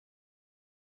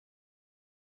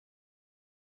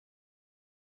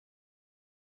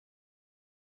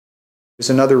There's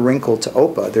another wrinkle to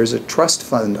OPA. There's a trust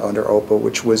fund under OPA,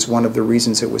 which was one of the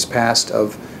reasons it was passed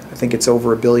of, I think it's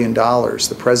over $1 billion.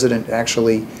 The president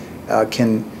actually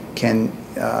can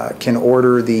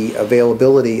order the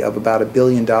availability of about $1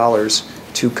 billion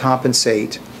to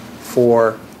compensate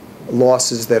for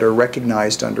losses that are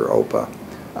recognized under OPA.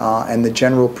 And the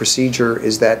general procedure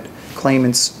is that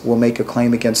claimants will make a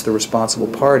claim against the responsible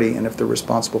party, and if the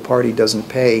responsible party doesn't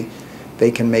pay,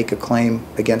 they can make a claim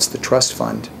against the trust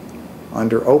fund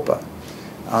under OPA.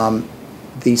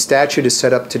 The statute is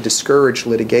set up to discourage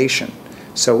litigation.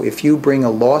 So if you bring a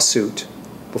lawsuit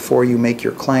before you make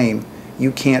your claim,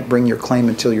 you can't bring your claim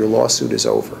until your lawsuit is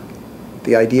over.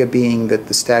 The idea being that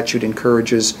the statute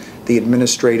encourages the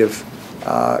administrative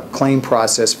claim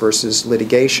process versus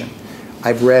litigation.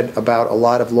 I've read about a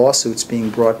lot of lawsuits being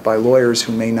brought by lawyers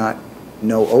who may not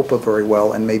know OPA very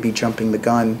well and may be jumping the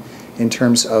gun in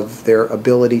terms of their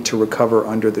ability to recover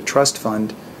under the trust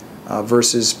fund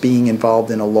versus being involved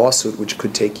in a lawsuit, which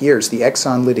could take years. The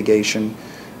Exxon litigation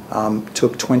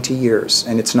took 20 years,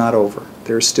 and it's not over.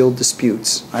 There are still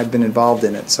disputes. I've been involved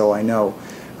in it, so I know.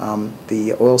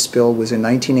 The oil spill was in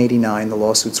 1989. The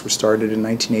lawsuits were started in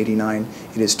 1989.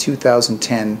 It is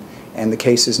 2010, and the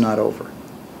case is not over.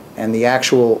 And the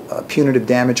actual punitive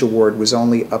damage award was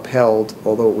only upheld,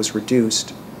 although it was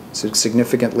reduced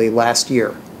significantly last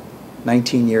year,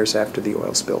 19 years after the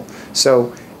oil spill.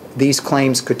 So these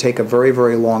claims could take a very,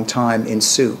 very long time in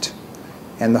suit.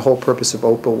 And the whole purpose of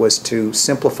OPA was to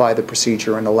simplify the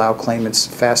procedure and allow claimants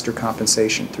faster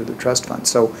compensation through the trust fund.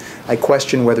 So I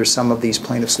question whether some of these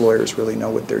plaintiffs' lawyers really know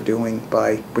what they're doing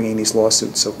by bringing these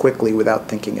lawsuits so quickly without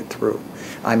thinking it through.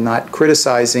 I'm not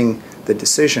criticizing the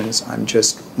decisions. I'm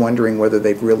just wondering whether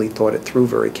they've really thought it through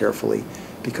very carefully,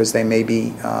 because they may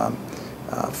be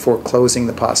foreclosing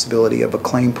the possibility of a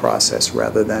claim process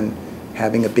rather than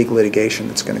having a big litigation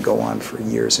that's going to go on for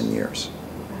years and years.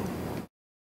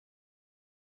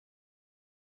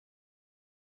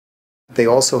 They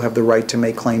also have the right to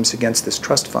make claims against this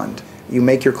trust fund. You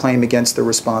make your claim against the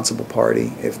responsible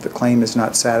party. If the claim is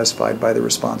not satisfied by the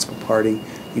responsible party,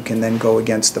 you can then go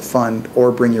against the fund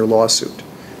or bring your lawsuit.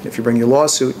 If you bring your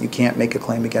lawsuit, you can't make a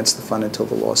claim against the fund until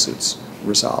the lawsuit's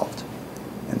resolved.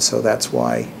 And so that's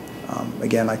why,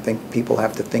 again, I think people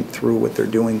have to think through what they're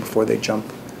doing before they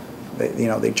jump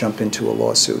into a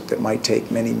lawsuit that might take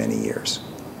many, many years.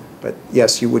 But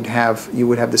yes, you would have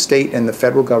the state and the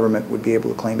federal government would be able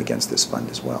to claim against this fund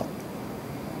as well.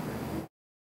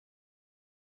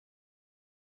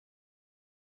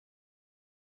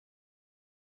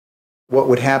 What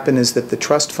would happen is that the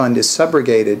trust fund is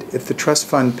subrogated. If the trust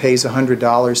fund pays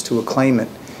 $100 to a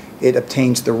claimant, it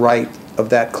obtains the right of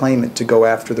that claimant to go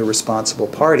after the responsible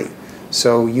party.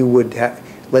 So you would have,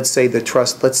 let's say that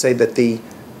the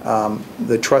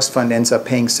trust fund ends up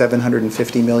paying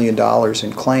 $750 million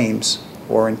in claims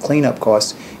or in cleanup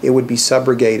costs, it would be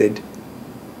subrogated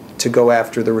to go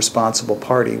after the responsible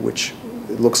party, which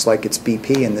looks like it's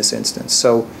BP in this instance.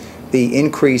 So the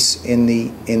increase in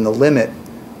the limit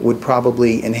would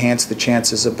probably enhance the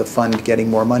chances of the fund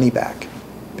getting more money back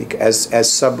as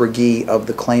subrogee of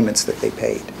the claimants that they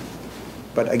paid.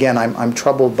 But again, I'm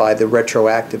troubled by the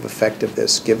retroactive effect of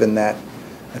this, given that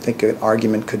I think an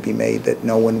argument could be made that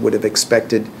no one would have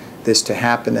expected this to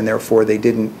happen, and therefore they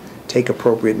didn't take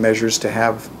appropriate measures to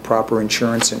have proper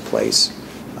insurance in place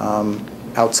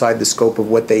outside the scope of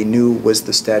what they knew was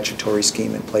the statutory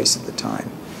scheme in place at the time.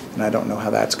 And I don't know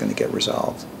how that's going to get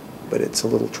resolved, but it's a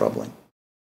little troubling.